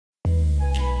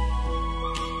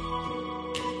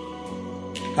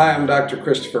Hi, I'm Dr.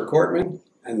 Christopher Cortman,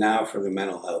 and now for the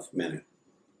Mental Health Minute.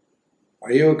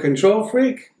 Are you a control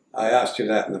freak? I asked you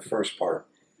that in the first part.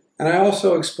 And I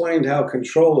also explained how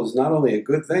control is not only a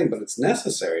good thing, but it's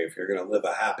necessary if you're going to live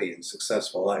a happy and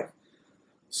successful life.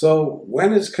 So,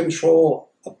 when is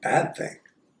control a bad thing?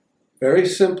 Very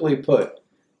simply put,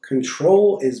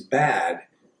 control is bad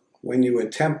when you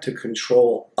attempt to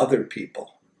control other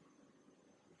people.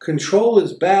 Control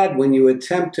is bad when you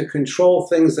attempt to control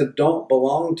things that don't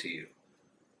belong to you.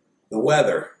 The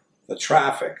weather, the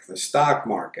traffic, the stock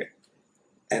market,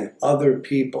 and other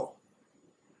people.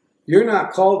 You're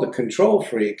not called a control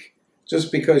freak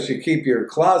just because you keep your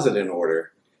closet in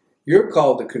order. You're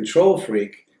called a control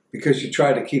freak because you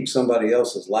try to keep somebody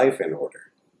else's life in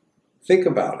order. Think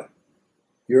about it.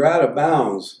 You're out of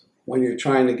bounds when you're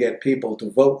trying to get people to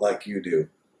vote like you do,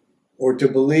 or to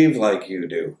believe like you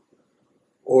do,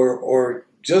 or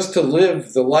just to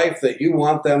live the life that you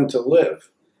want them to live.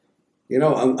 You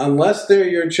know, unless they're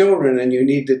your children and you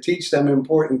need to teach them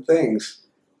important things,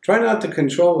 try not to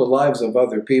control the lives of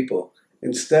other people.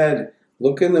 Instead,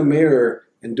 look in the mirror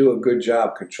and do a good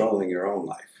job controlling your own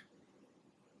life.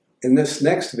 In this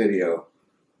next video,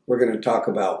 we're going to talk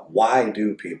about why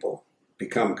do people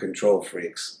become control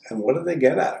freaks and what do they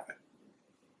get out of it.